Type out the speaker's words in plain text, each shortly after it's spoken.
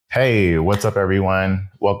Hey, what's up, everyone?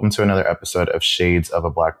 Welcome to another episode of Shades of a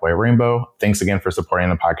Black Boy Rainbow. Thanks again for supporting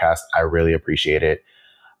the podcast. I really appreciate it.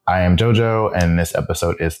 I am JoJo, and this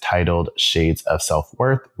episode is titled Shades of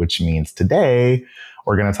Self-Worth, which means today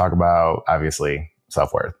we're going to talk about, obviously,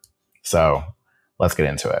 self-worth. So let's get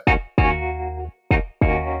into it.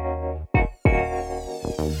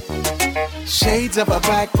 Shades of a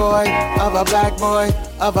black boy, of a black boy,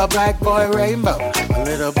 of a black boy rainbow. A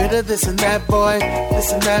little bit of this and that boy,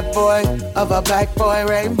 of a black boy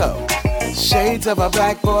rainbow. Shades of a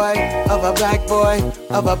black boy, of a black boy,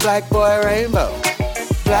 of a black boy rainbow.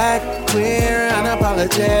 Black, queer,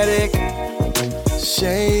 unapologetic.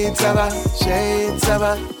 Shades of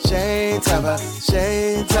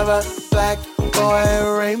a black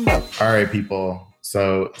boy rainbow. All right, people.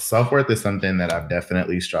 So self-worth is something that I've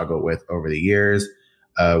definitely struggled with over the years,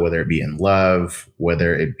 whether it be in love,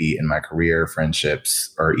 whether it be in my career,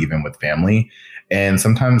 friendships, or even with family. And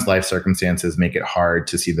sometimes life circumstances make it hard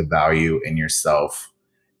to see the value in yourself.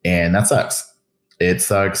 And that sucks. It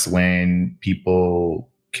sucks when people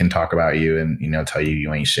can talk about you and, tell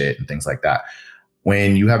you ain't shit and things like that.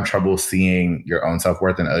 When you have trouble seeing your own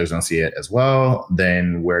self-worth and others don't see it as well,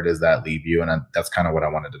 then where does that leave you? And that's kind of what I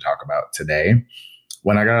wanted to talk about today.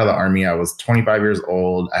 When I got out of the Army, I was 25 years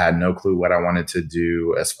old. I had no clue what I wanted to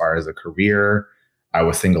do as far as a career. I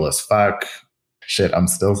was single as fuck. Shit, I'm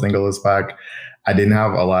still single as fuck. I didn't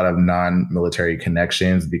have a lot of non-military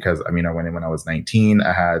connections because, I went in when I was 19.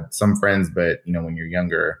 I had some friends, but, when you're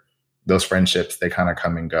younger, those friendships, they kind of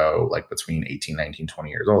come and go like between 18, 19, 20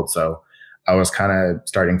 years old. So I was kind of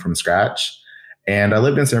starting from scratch. And I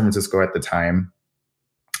lived in San Francisco at the time.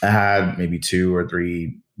 I had maybe 2 or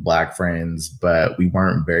 3 Black friends, but we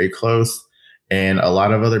weren't very close. And a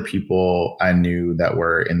lot of other people I knew that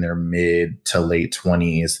were in their mid to late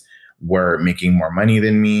 20s were making more money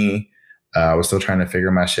than me. I was still trying to figure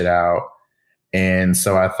my shit out. And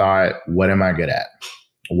so I thought, what am I good at?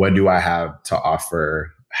 What do I have to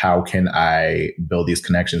offer? How can I build these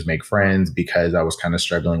connections, make friends? Because I was kind of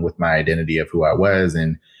struggling with my identity of who I was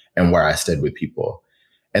and where I stood with people.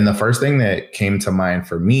 And the first thing that came to mind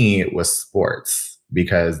for me was sports,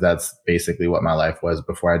 because that's basically what my life was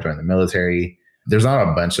before I joined the military. There's not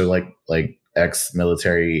a bunch of like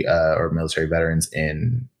ex-military or military veterans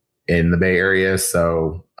in the Bay Area.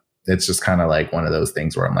 So it's just kind of like one of those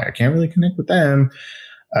things where I'm like, I can't really connect with them.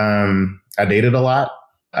 I dated a lot.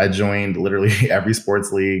 I joined literally every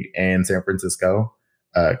sports league in San Francisco,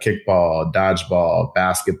 kickball, dodgeball,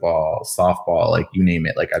 basketball, softball, like you name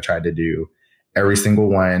it. Like I tried to do every single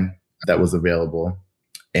one that was available.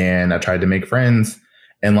 And I tried to make friends.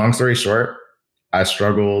 And long story short, I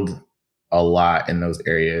struggled a lot in those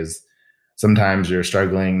areas. Sometimes you're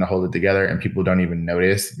struggling to hold it together and people don't even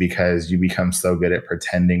notice because you become so good at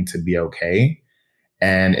pretending to be okay.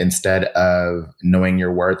 And instead of knowing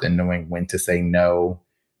your worth and knowing when to say no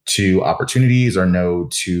to opportunities or no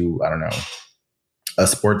to, a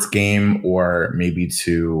sports game or maybe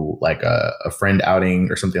to like a friend outing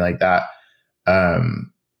or something like that,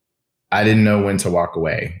 I didn't know when to walk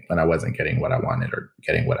away when I wasn't getting what I wanted or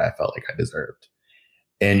getting what I felt like I deserved.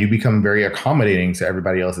 And you become very accommodating to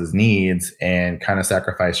everybody else's needs and kind of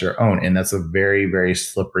sacrifice your own. And that's a very, very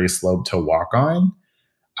slippery slope to walk on.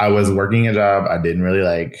 I was working a job I didn't really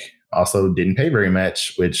like, also didn't pay very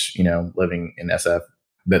much, which, living in SF,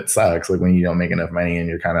 that sucks. Like when you don't make enough money and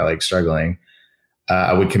you're kind of like struggling.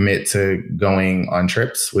 I would commit to going on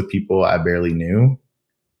trips with people I barely knew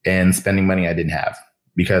and spending money I didn't have,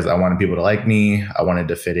 because I wanted people to like me. I wanted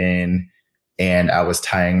to fit in. And I was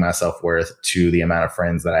tying my self-worth to the amount of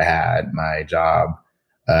friends that I had, my job,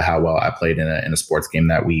 how well I played in a sports game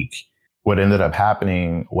that week. What ended up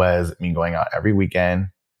happening was me going out every weekend,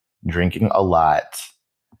 drinking a lot,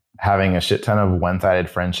 having a shit ton of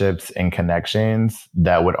one-sided friendships and connections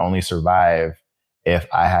that would only survive if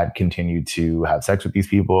I had continued to have sex with these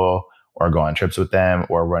people or go on trips with them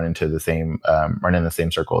or run in the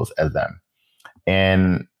same circles as them.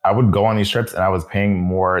 And I would go on these trips and I was paying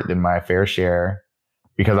more than my fair share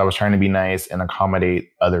because I was trying to be nice and accommodate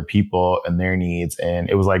other people and their needs. And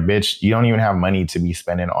it was like, bitch, you don't even have money to be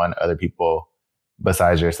spending on other people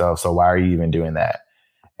besides yourself. So why are you even doing that?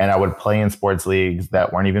 And I would play in sports leagues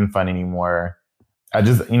that weren't even fun anymore. I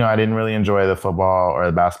just, I didn't really enjoy the football or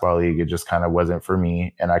the basketball league. It just kind of wasn't for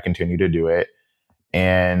me. And I continued to do it.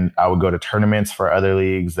 And I would go to tournaments for other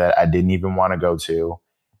leagues that I didn't even want to go to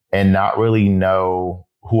and not really know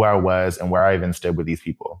who I was and where I even stood with these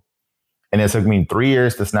people. And it took me 3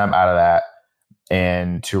 years to snap out of that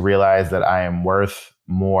and to realize that I am worth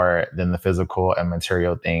more than the physical and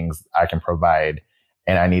material things I can provide.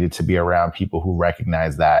 And I needed to be around people who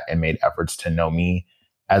recognized that and made efforts to know me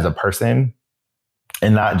as a person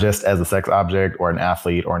and not just as a sex object or an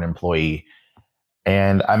athlete or an employee.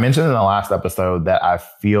 And I mentioned in the last episode that I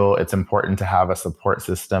feel it's important to have a support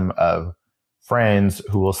system of friends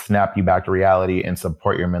who will snap you back to reality and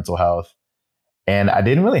support your mental health. And I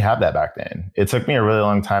didn't really have that back then. It took me a really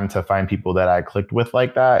long time to find people that I clicked with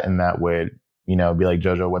like that and that would, be like,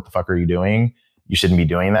 JoJo, what the fuck are you doing? You shouldn't be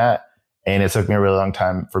doing that. And it took me a really long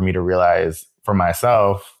time for me to realize for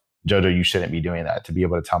myself, JoJo, you shouldn't be doing that, to be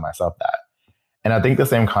able to tell myself that. And I think the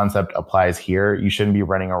same concept applies here. You shouldn't be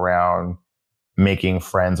running around making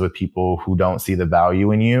friends with people who don't see the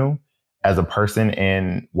value in you as a person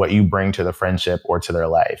and what you bring to the friendship or to their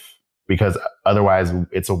life, because otherwise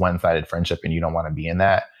it's a one-sided friendship and you don't want to be in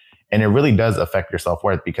that. And it really does affect your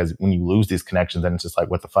self-worth, because when you lose these connections, then it's just like,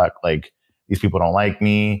 what the fuck? Like, these people don't like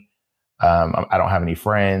me. I don't have any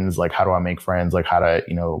friends. Like, how do I make friends? Like, how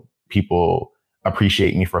do, people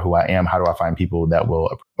appreciate me for who I am? How do I find people that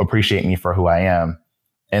will appreciate me for who I am?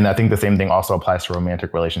 And I think the same thing also applies to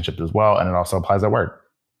romantic relationships as well. And it also applies at work,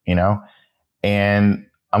 and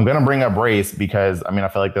I'm going to bring up race because, I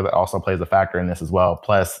feel like that also plays a factor in this as well.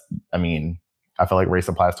 Plus, I feel like race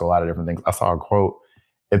applies to a lot of different things. I saw a quote.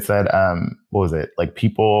 It said, what was it? Like,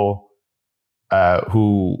 people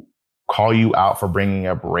who call you out for bringing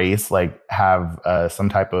up race, like, have some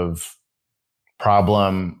type of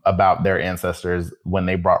problem about their ancestors when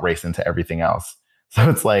they brought race into everything else. So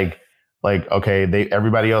it's like, okay,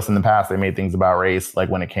 everybody else in the past, they made things about race, like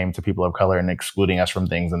when it came to people of color and excluding us from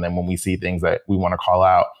things. And then when we see things that we want to call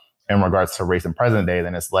out in regards to race in present day,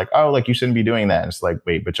 then it's like, oh, like, you shouldn't be doing that. And it's like,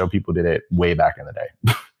 wait, but your people did it way back in the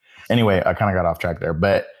day. Anyway, I kind of got off track there,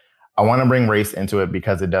 but I want to bring race into it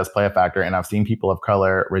because it does play a factor. And I've seen people of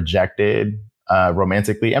color rejected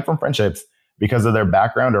romantically and from friendships because of their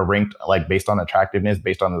background or ranked like based on attractiveness,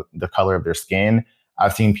 based on the color of their skin.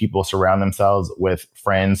 I've seen people surround themselves with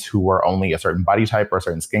friends who were only a certain body type or a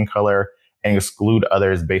certain skin color and exclude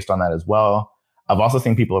others based on that as well. I've also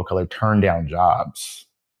seen people of color turn down jobs,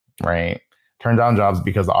 right? Turn down jobs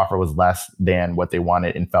because the offer was less than what they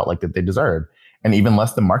wanted and felt like that they deserved, and even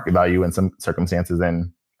less than market value in some circumstances.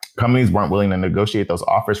 And companies weren't willing to negotiate those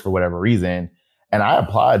offers for whatever reason. And I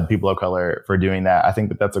applaud people of color for doing that. I think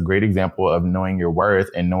that that's a great example of knowing your worth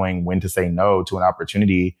and knowing when to say no to an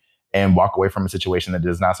opportunity and walk away from a situation that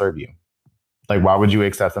does not serve you. Like, why would you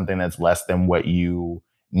accept something that's less than what you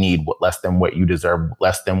need, less than what you deserve,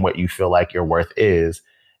 less than what you feel like your worth is,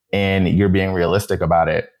 and you're being realistic about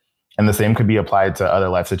it? And the same could be applied to other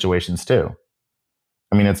life situations too.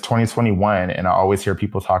 It's 2021, and I always hear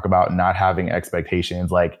people talk about not having expectations,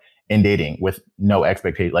 like in dating with no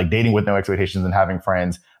expectation, like dating with no expectations and having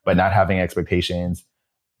friends, but not having expectations.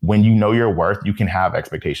 When you know your worth, you can have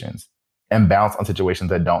expectations and bounce on situations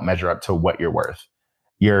that don't measure up to what you're worth.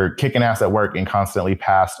 You're kicking ass at work and constantly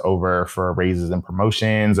passed over for raises and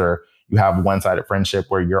promotions, or you have one-sided friendship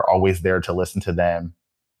where you're always there to listen to them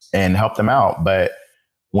and help them out. But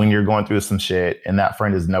when you're going through some shit and that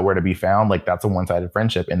friend is nowhere to be found, like, that's a one-sided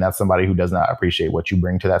friendship. And that's somebody who does not appreciate what you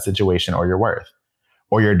bring to that situation or your worth.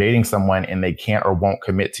 Or you're dating someone and they can't or won't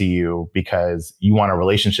commit to you because you want a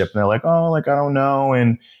relationship and they're like, oh, like, I don't know.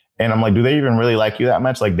 And I'm like, do they even really like you that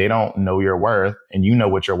much? Like, they don't know your worth and you know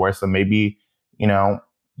what you're worth. So maybe,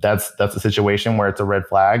 that's a situation where it's a red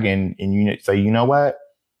flag, and you say, you know what?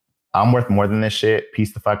 I'm worth more than this shit.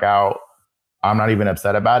 Peace the fuck out. I'm not even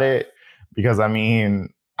upset about it, because I've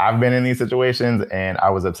been in these situations and I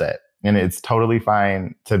was upset, and it's totally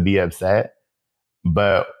fine to be upset.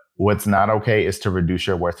 But what's not okay is to reduce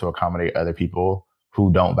your worth to accommodate other people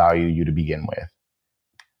who don't value you to begin with.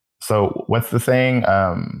 So what's the saying?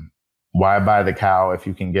 Why buy the cow if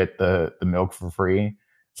you can get the milk for free?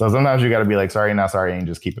 So sometimes you got to be like, sorry, not sorry, and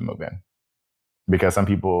just keep it moving. Because some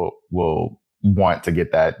people will want to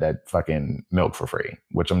get that fucking milk for free,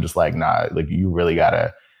 which I'm just like, nah, like, you really got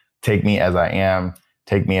to take me as I am,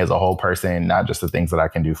 take me as a whole person, not just the things that I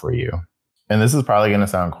can do for you. And this is probably going to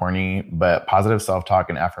sound corny, but positive self-talk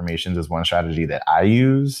and affirmations is one strategy that I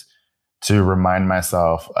use to remind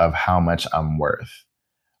myself of how much I'm worth.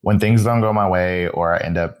 When things don't go my way or I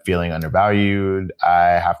end up feeling undervalued,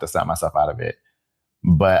 I have to snap myself out of it.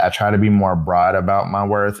 But I try to be more broad about my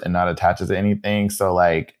worth and not attach it to anything. So,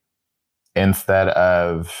 like, instead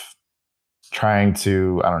of trying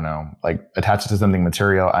to, I don't know, like, attach it to something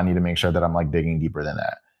material, I need to make sure that I'm like digging deeper than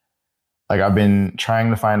that. Like, I've been trying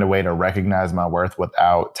to find a way to recognize my worth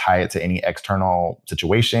without tie it to any external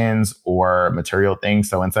situations or material things.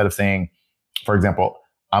 So instead of saying, for example,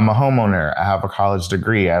 I'm a homeowner, I have a college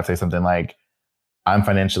degree, I would say something like, I'm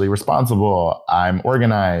financially responsible, I'm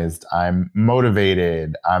organized, I'm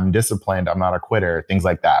motivated, I'm disciplined, I'm not a quitter, things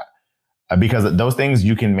like that. because those things,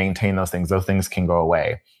 you can maintain those things can go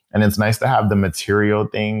away. And it's nice to have the material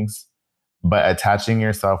things, but attaching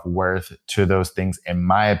your self-worth to those things, in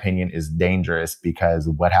my opinion, is dangerous, because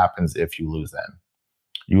what happens if you lose them?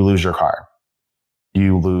 You lose your car,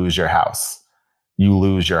 you lose your house, you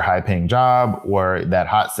lose your high-paying job, or that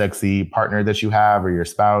hot, sexy partner that you have, or your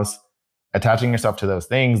spouse. Attaching yourself to those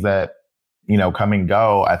things that, come and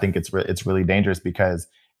go, I think it's really dangerous, because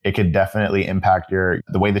it could definitely impact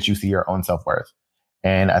the way that you see your own self-worth.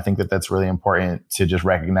 And I think that that's really important, to just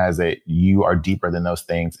recognize that you are deeper than those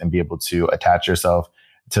things, and be able to attach yourself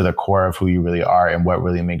to the core of who you really are and what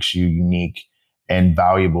really makes you unique and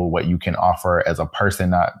valuable, what you can offer as a person,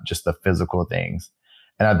 not just the physical things.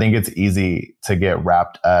 And I think it's easy to get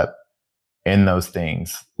wrapped up in those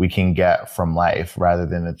things we can get from life, rather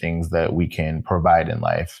than the things that we can provide in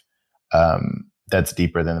life. That's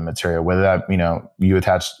deeper than the material, whether that, you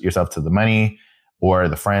attach yourself to the money or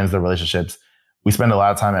the friends, the relationships. We spend a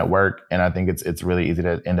lot of time at work, and I think it's really easy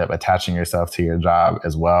to end up attaching yourself to your job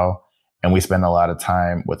as well. And we spend a lot of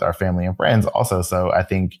time with our family and friends also. So I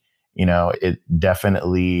think, it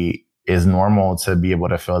definitely is normal to be able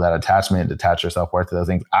to feel that attachment, to attach your self-worth to those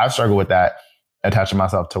things. I've struggled with that, attaching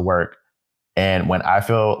myself to work. And when I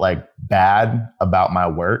feel like bad about my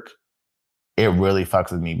work, it really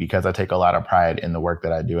fucks with me, because I take a lot of pride in the work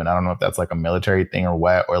that I do. And I don't know if that's like a military thing or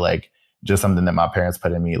what, or like just something that my parents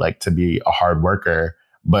put in me, like to be a hard worker.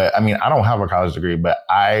 But I mean, I don't have a college degree, but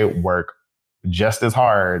I work just as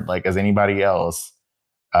hard like as anybody else.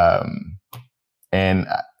 And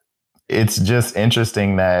it's just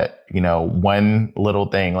interesting that, one little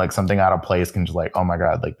thing, like something out of place, can just like, oh my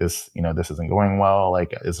God, like this, this isn't going well.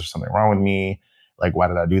 Like, is there something wrong with me? Like, why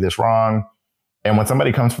did I do this wrong? And when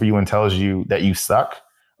somebody comes for you and tells you that you suck,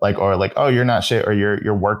 or oh, you're not shit, or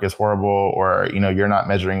your work is horrible, or, you're not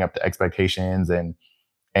measuring up to expectations, and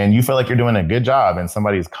you feel like you're doing a good job, and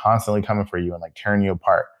somebody's constantly coming for you and like tearing you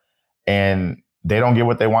apart, and they don't get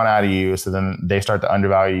what they want out of you. So then they start to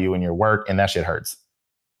undervalue you in your work, and that shit hurts.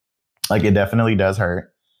 Like, it definitely does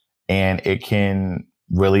hurt. And it can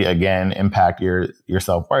really, again, impact your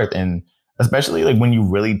self-worth. And especially like when you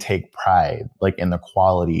really take pride, like in the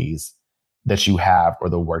qualities that you have or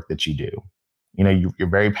the work that you do. You're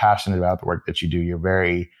very passionate about the work that you do. You're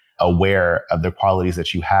very aware of the qualities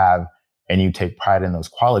that you have, and you take pride in those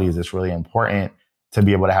qualities. It's really important to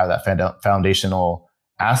be able to have that foundational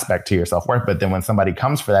aspect to your self-worth. But then when somebody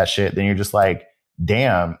comes for that shit, then you're just like,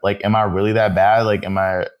 damn, like, am I really that bad? Like, am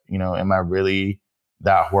I really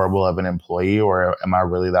that horrible of an employee, or am I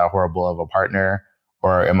really that horrible of a partner,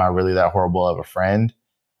 or am I really that horrible of a friend?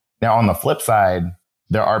 Now, on the flip side,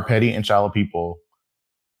 there are petty and shallow people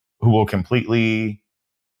who will completely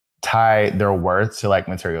tie their worth to like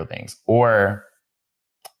material things, or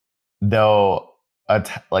they'll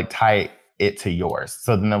tie it to yours.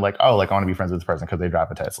 So then they're like, oh, like, I want to be friends with this person because they drive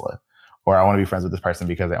a Tesla, or I want to be friends with this person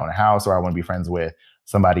because they own a house, or I want to be friends with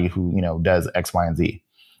somebody who, does X, Y, and Z.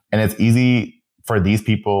 And it's easy for these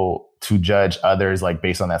people to judge others like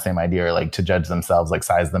based on that same idea, or like to judge themselves, like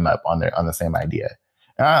size them up on the same idea.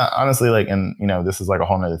 And honestly, like, and this is like a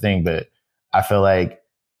whole nother thing, but I feel like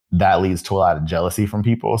that leads to a lot of jealousy from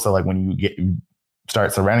people. So like when you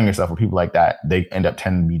start surrounding yourself with people like that, they end up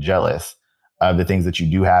tending to be jealous of the things that you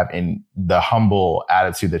do have, and the humble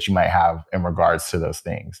attitude that you might have in regards to those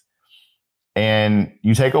things. And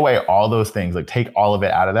you take away all those things, like take all of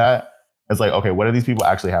it out of that. It's like, okay, what do these people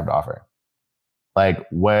actually have to offer? Like,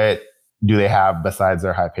 what do they have besides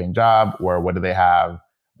their high paying job? Or what do they have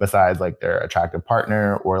besides like their attractive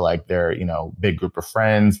partner, or like their, big group of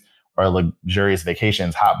friends, or luxurious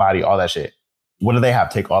vacations, hot body, all that shit? What do they have?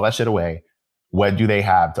 Take all that shit away. What do they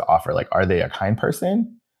have to offer? Like, are they a kind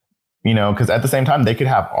person? Because at the same time, they could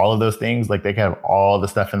have all of those things. Like, they could have all the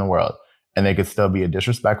stuff in the world, and they could still be a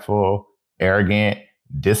disrespectful, arrogant,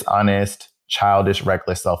 dishonest, childish,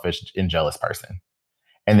 reckless, selfish, and jealous person.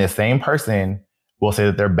 And the same person will say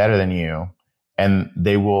that they're better than you, and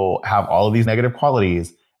they will have all of these negative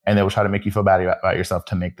qualities, and they will try to make you feel bad about yourself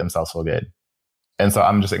to make themselves feel good. And so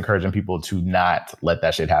I'm just encouraging people to not let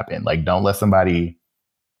that shit happen. Like, don't let somebody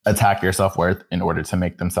attack your self-worth in order to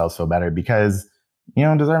make themselves feel better, because you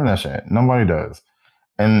don't deserve that shit. Nobody does.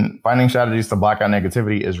 And finding strategies to block out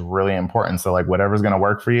negativity is really important. So like, whatever's going to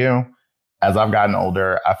work for you. As I've gotten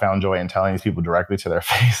older, I found joy in telling these people directly to their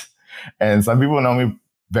face. And some people know me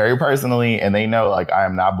very personally, and they know like, I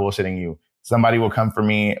am not bullshitting you. Somebody will come for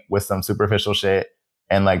me with some superficial shit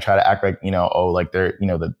and like try to act like, like they're,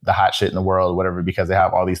 the hot shit in the world, whatever, because they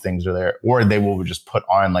have all these things are there. Or they will just put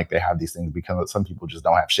on like they have these things, because some people just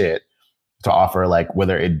don't have shit to offer, like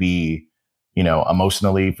whether it be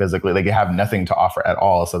emotionally, physically. They have nothing to offer at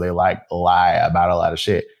all. So they lie about a lot of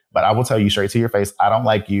shit. But I will tell you straight to your face, I don't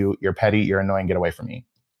like you. You're petty. You're annoying. Get away from me.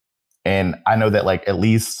 And I know that at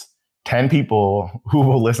least 10 people who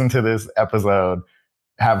will listen to this episode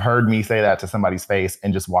have heard me say that to somebody's face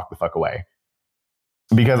and just walk the fuck away.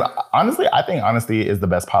 Because honestly, I think honesty is the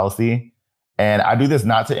best policy. And I do this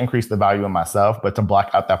not to increase the value of myself, but to block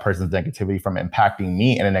out that person's negativity from impacting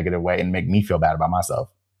me in a negative way and make me feel bad about myself.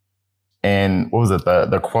 And what was it?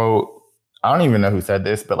 The quote, I don't even know who said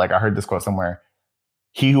this, but I heard this quote somewhere.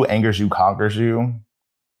 He who angers you conquers you.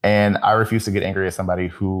 And I refuse to get angry at somebody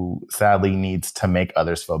who sadly needs to make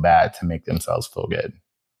others feel bad to make themselves feel good.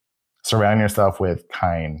 Surround yourself with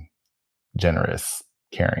kind, generous,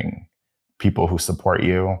 caring people who support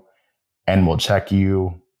you and will check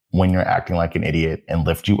you when you're acting like an idiot and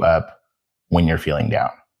lift you up when you're feeling down.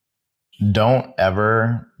 Don't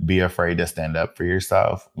ever be afraid to stand up for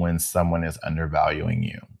yourself when someone is undervaluing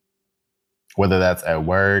you. Whether that's at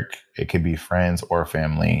work, it could be friends or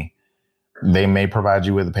family. They may provide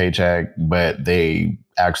you with a paycheck, but they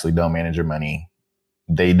actually don't manage your money.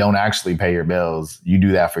 They don't actually pay your bills. You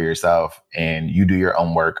do that for yourself and you do your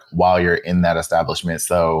own work while you're in that establishment.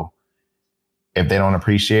 So if they don't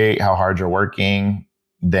appreciate how hard you're working,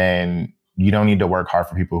 then you don't need to work hard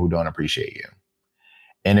for people who don't appreciate you.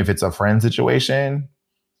 And if it's a friend situation,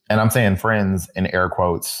 and I'm saying friends in air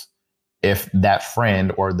quotes, if that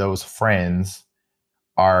friend or those friends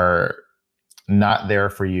are not there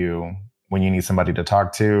for you when you need somebody to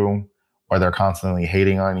talk to, or they're constantly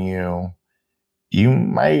hating on you, you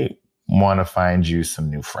might want to find you some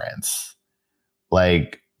new friends.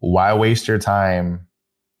 Why waste your time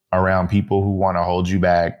around people who want to hold you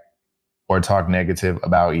back or talk negative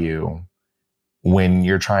about you when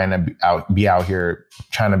you're trying to be out here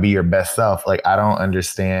trying to be your best self? I don't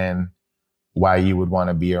understand why you would want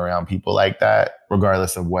to be around people like that,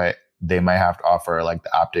 regardless of what they might have to offer,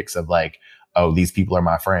 the optics of oh, these people are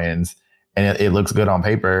my friends. And it looks good on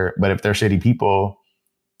paper, but if they're shitty people,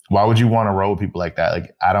 why would you want to roll with people like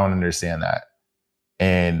that? I don't understand that.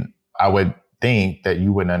 And I would think that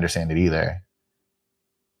you wouldn't understand it either.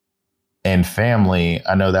 And family,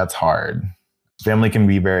 I know that's hard. Family can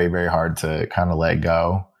be very, very hard to kind of let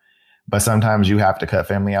go, but sometimes you have to cut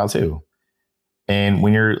family out too. And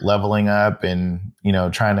when you're leveling up and,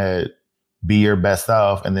 trying to be your best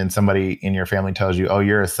self, and then somebody in your family tells you, oh,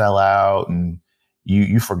 you're a sellout and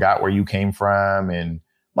you forgot where you came from. And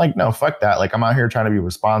no, fuck that. I'm out here trying to be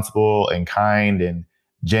responsible and kind and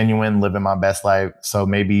genuine, living my best life. So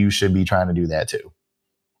maybe you should be trying to do that too.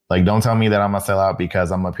 Don't tell me that I'm a sellout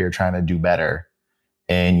because I'm up here trying to do better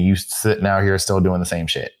and you sitting out here still doing the same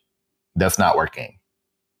shit. That's not working.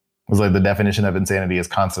 It's the definition of insanity is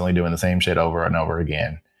constantly doing the same shit over and over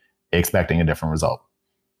again, expecting a different result.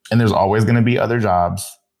 And there's always going to be other jobs.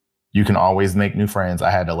 You can always make new friends.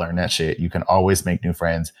 I had to learn that shit. You can always make new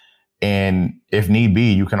friends. And if need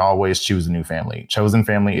be, you can always choose a new family. Chosen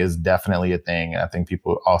family is definitely a thing. And I think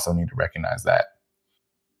people also need to recognize that.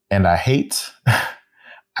 And I hate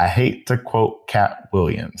to quote Cat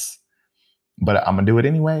Williams, but I'm going to do it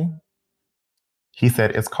anyway. He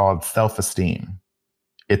said it's called self-esteem.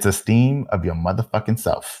 It's esteem of your motherfucking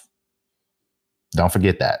self. Don't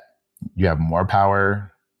forget that. You have more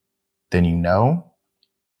power than you know.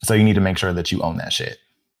 So you need to make sure that you own that shit.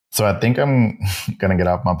 So I think I'm going to get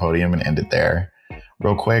off my podium and end it there.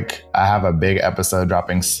 Real quick, I have a big episode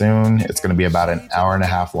dropping soon. It's going to be about an hour and a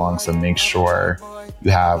half long. So make sure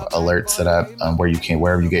you have alerts set up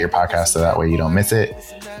wherever you get your podcast, so that way you don't miss it.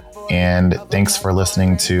 And thanks for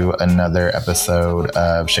listening to another episode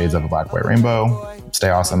of Shades of a Black Boy Rainbow. Stay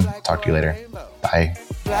awesome. Talk to you later. Bye.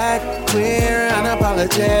 Black, queer,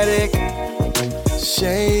 unapologetic.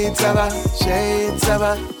 Shades of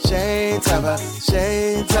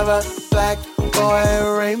a black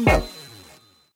boy rainbow.